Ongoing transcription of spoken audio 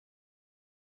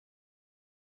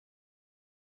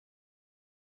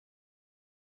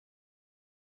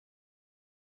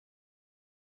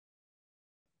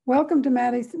Welcome to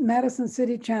Madison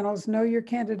City Channel's Know Your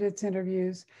Candidates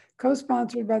interviews,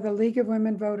 co-sponsored by the League of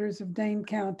Women Voters of Dane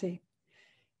County.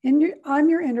 I'm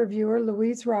your interviewer,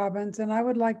 Louise Robbins, and I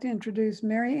would like to introduce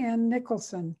Mary Ann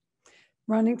Nicholson,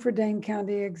 running for Dane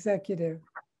County Executive.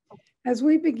 As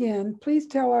we begin, please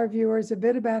tell our viewers a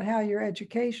bit about how your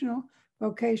educational,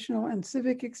 vocational, and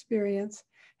civic experience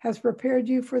has prepared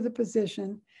you for the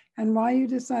position and why you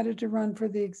decided to run for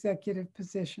the executive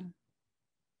position.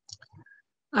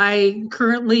 I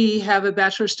currently have a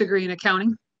bachelor's degree in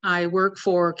accounting. I work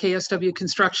for KSW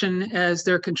Construction as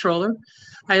their controller.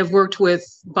 I have worked with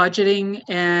budgeting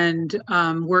and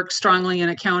worked strongly in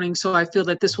accounting, so I feel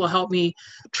that this will help me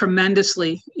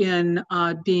tremendously in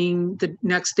being the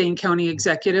next Dane County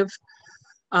executive.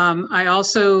 I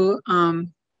also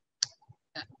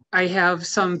I have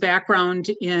some background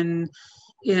in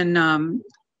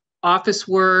office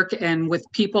work and with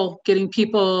people, getting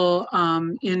people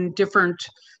in different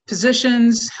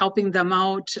positions, helping them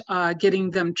out,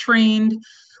 getting them trained.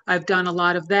 I've done a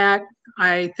lot of that.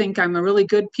 I think I'm a really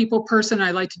good people person. I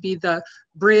like to be the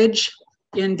bridge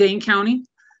in Dane County.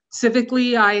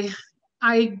 Civically,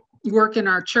 I work in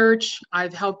our church.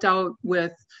 I've helped out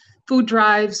with food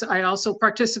drives. I also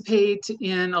participate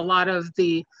in a lot of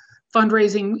the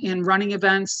fundraising in running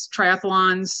events,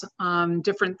 triathlons,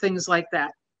 different things like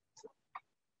that.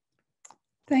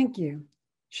 Thank you.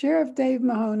 Sheriff Dave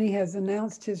Mahoney has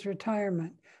announced his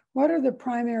retirement. What are the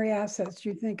primary assets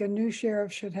you think a new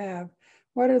sheriff should have?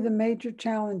 What are the major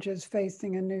challenges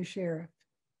facing a new sheriff?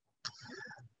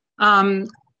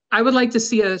 I would like to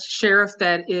see a sheriff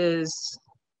that is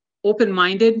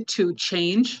open-minded to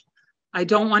change. I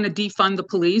don't want to defund the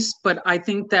police, but I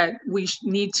think that we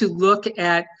need to look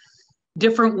at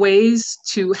different ways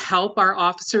to help our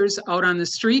officers out on the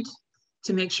street,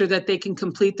 to make sure that they can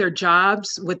complete their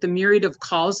jobs with the myriad of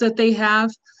calls that they have.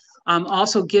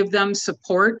 Also give them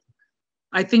support.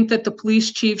 I think that the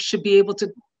police chief should be able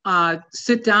to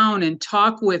sit down and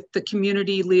talk with the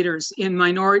community leaders in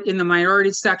the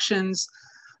minority sections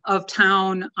of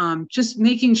town, just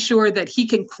making sure that he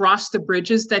can cross the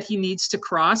bridges that he needs to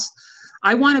cross.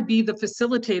 I want to be the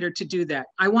facilitator to do that.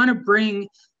 I want to bring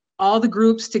all the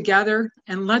groups together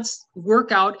and let's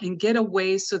work out and get a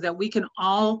way so that we can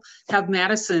all have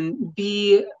Madison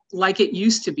be like it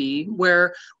used to be,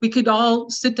 where we could all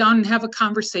sit down and have a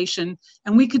conversation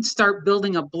and we could start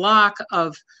building a block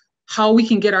of how we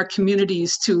can get our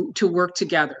communities to work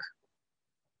together.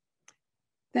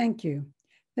 Thank you.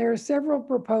 There are several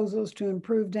proposals to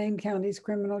improve Dane County's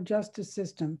criminal justice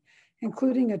system,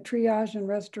 including a triage and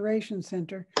restoration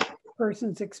center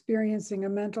persons experiencing a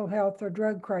mental health or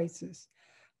drug crisis.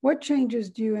 What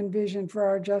changes do you envision for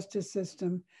our justice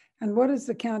system, and what is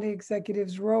the county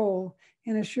executive's role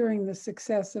in assuring the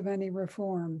success of any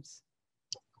reforms?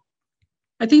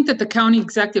 I think that the county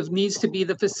executive needs to be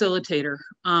the facilitator.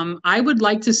 I would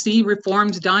like to see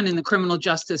reforms done in the criminal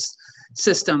justice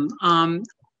system.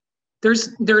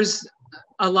 There's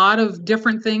a lot of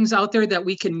different things out there that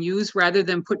we can use rather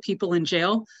than put people in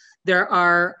jail. There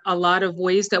are a lot of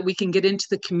ways that we can get into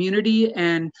the community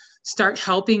and start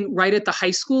helping right at the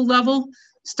high school level,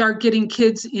 start getting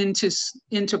kids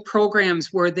into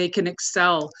programs where they can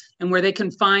excel and where they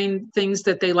can find things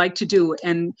that they like to do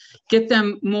and get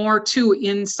them more to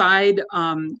inside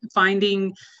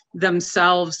finding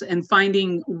themselves and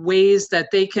finding ways that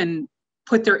they can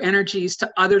put their energies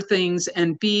to other things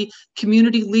and be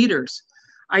community leaders.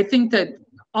 I think that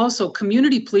also,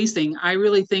 community policing, I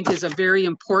really think, is a very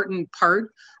important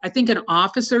part. I think an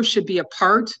officer should be a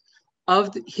part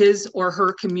of his or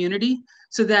her community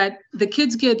so that the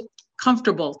kids get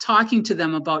comfortable talking to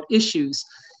them about issues.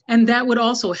 And that would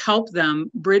also help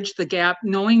them bridge the gap,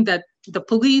 knowing that the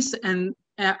police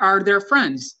are their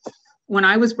friends. When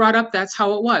I was brought up, that's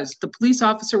how it was. The police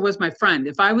officer was my friend.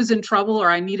 If I was in trouble or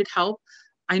I needed help,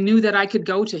 I knew that I could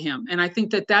go to him. And I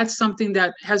think that that's something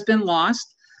that has been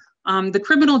lost. The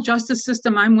criminal justice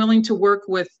system, I'm willing to work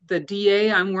with the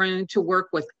DA, I'm willing to work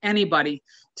with anybody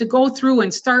to go through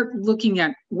and start looking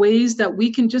at ways that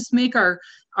we can just make our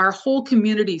whole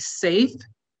community safe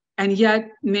and yet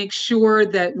make sure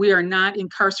that we are not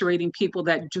incarcerating people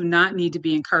that do not need to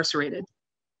be incarcerated.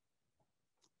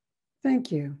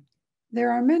 Thank you.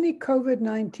 There are many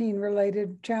COVID-19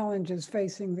 related challenges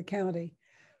facing the county.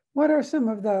 What are some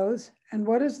of those, and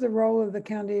what is the role of the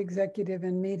county executive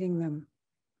in meeting them?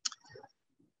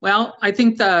 Well, I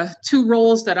think the two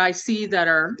roles that I see that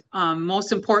are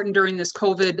most important during this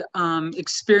COVID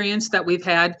experience that we've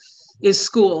had is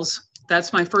schools.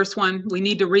 That's my first one. We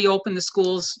need to reopen the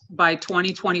schools by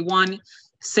 2021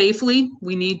 safely.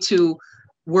 We need to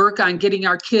work on getting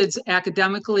our kids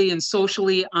academically and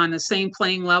socially on the same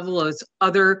playing level as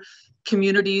other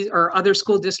communities or other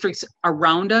school districts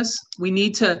around us. We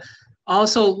need to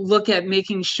also look at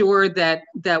making sure that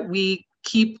we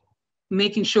keep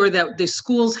making sure that the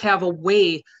schools have a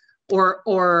way or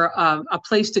a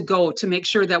place to go to make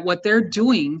sure that what they're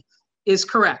doing is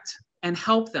correct, and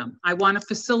help them. I want to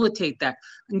facilitate that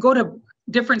and go to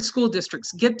different school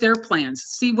districts, get their plans,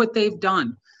 see what they've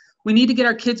done. We need to get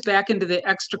our kids back into the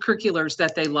extracurriculars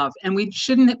that they love, and we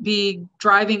shouldn't be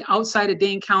driving outside of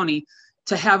Dane County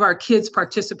to have our kids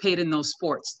participate in those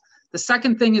sports. The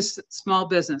second thing is small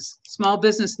business. Small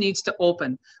business needs to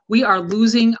open. We are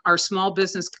losing our small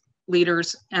business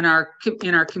leaders and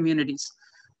in our communities.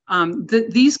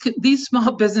 These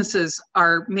small businesses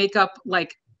make up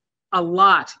like a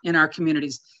lot in our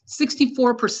communities.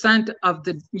 64% of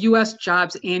the U.S.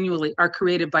 jobs annually are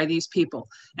created by these people,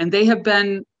 and they have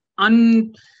been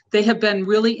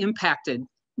really impacted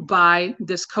by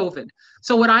this COVID.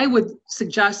 So what I would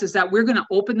suggest is that we're going to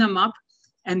open them up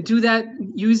and do that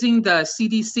using the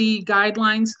CDC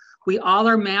guidelines. We all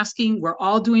are masking. We're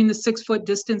all doing the 6-foot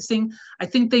distancing. I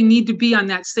think they need to be on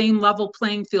that same level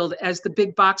playing field as the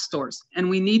big box stores. And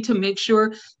we need to make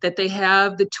sure that they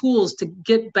have the tools to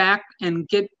get back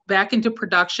into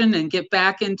production and get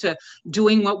back into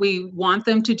doing what we want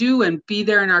them to do and be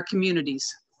there in our communities.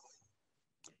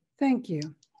 Thank you.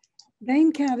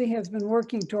 Dane County has been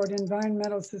working toward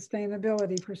environmental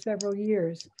sustainability for several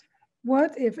years.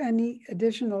 What, if any,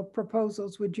 additional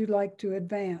proposals would you like to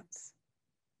advance?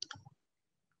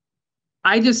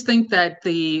 I just think that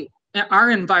our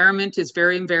environment is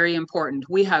very, very important.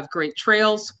 We have great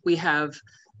trails. We have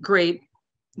great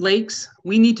lakes.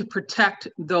 We need to protect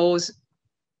those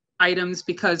items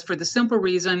because for the simple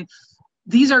reason,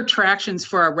 these are attractions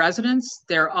for our residents.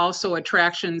 They're also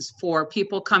attractions for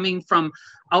people coming from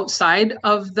outside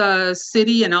of the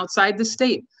city and outside the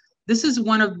state. This is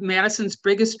one of Madison's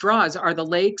biggest draws are the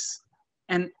lakes,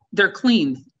 and they're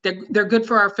clean. They're good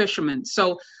for our fishermen.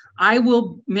 So I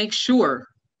will make sure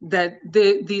that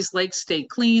these lakes stay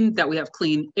clean, that we have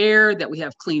clean air, that we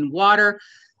have clean water.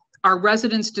 Our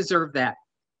residents deserve that.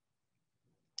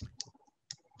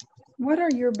 What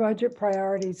are your budget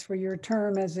priorities for your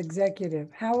term as executive?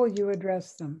 How will you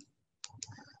address them?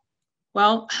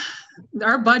 Well,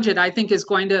 our budget, I think, is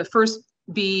going to first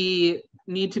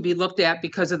need to be looked at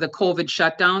because of the COVID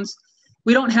shutdowns.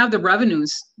 We don't have the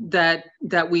revenues that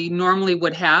we normally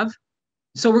would have.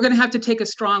 So we're going to have to take a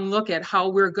strong look at how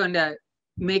we're going to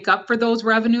make up for those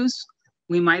revenues.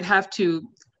 We might have to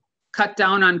cut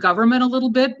down on government a little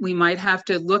bit. We might have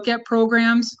to look at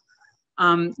programs.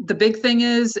 The big thing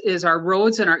is our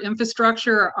roads and our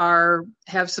infrastructure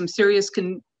have some serious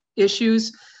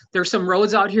issues. There's some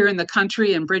roads out here in the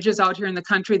country and bridges out here in the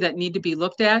country that need to be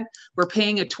looked at. We're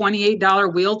paying a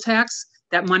 $28 wheel tax.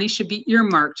 That money should be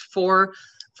earmarked for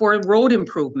road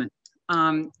improvement.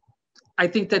 I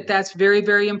think that that's very,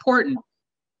 very important.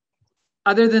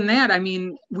 Other than that, I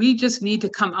mean, we just need to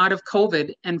come out of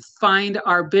COVID and find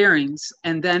our bearings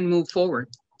and then move forward.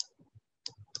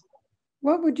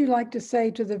 What would you like to say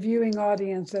to the viewing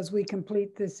audience as we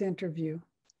complete this interview?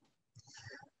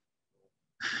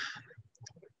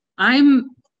 I'm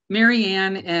Mary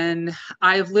Ann, and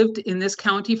I've lived in this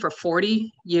county for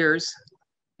 40 years,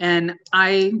 and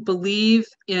I believe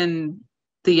in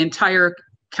the entire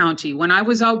county. When I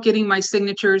was out getting my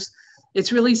signatures,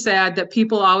 it's really sad that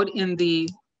people out in the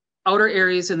outer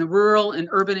areas, in the rural and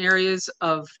urban areas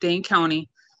of Dane County,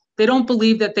 they don't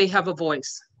believe that they have a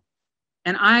voice.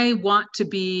 And I want to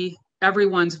be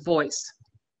everyone's voice.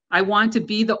 I want to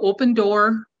be the open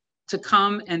door to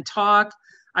come and talk.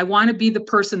 I want to be the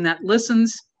person that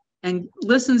listens and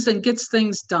gets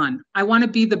things done. I want to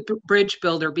be the bridge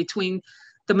builder between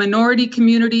the minority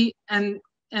community and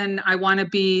I want to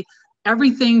be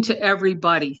everything to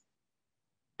everybody.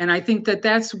 And I think that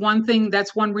that's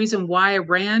one reason why I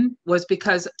ran, was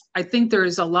because I think there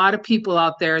is a lot of people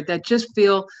out there that just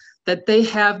feel that they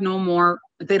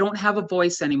don't have a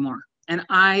voice anymore. And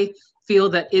I feel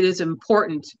that it is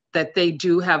important that they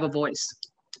do have a voice.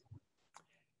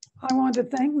 I want to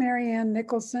thank Ann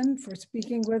Nicholson for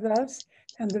speaking with us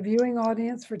and the viewing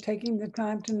audience for taking the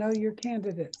time to know your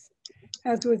candidates.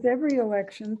 As with every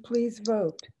election, please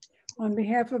vote. On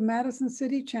behalf of Madison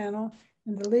City Channel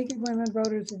and the League of Women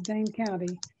Voters of Dane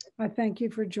County, I thank you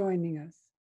for joining us.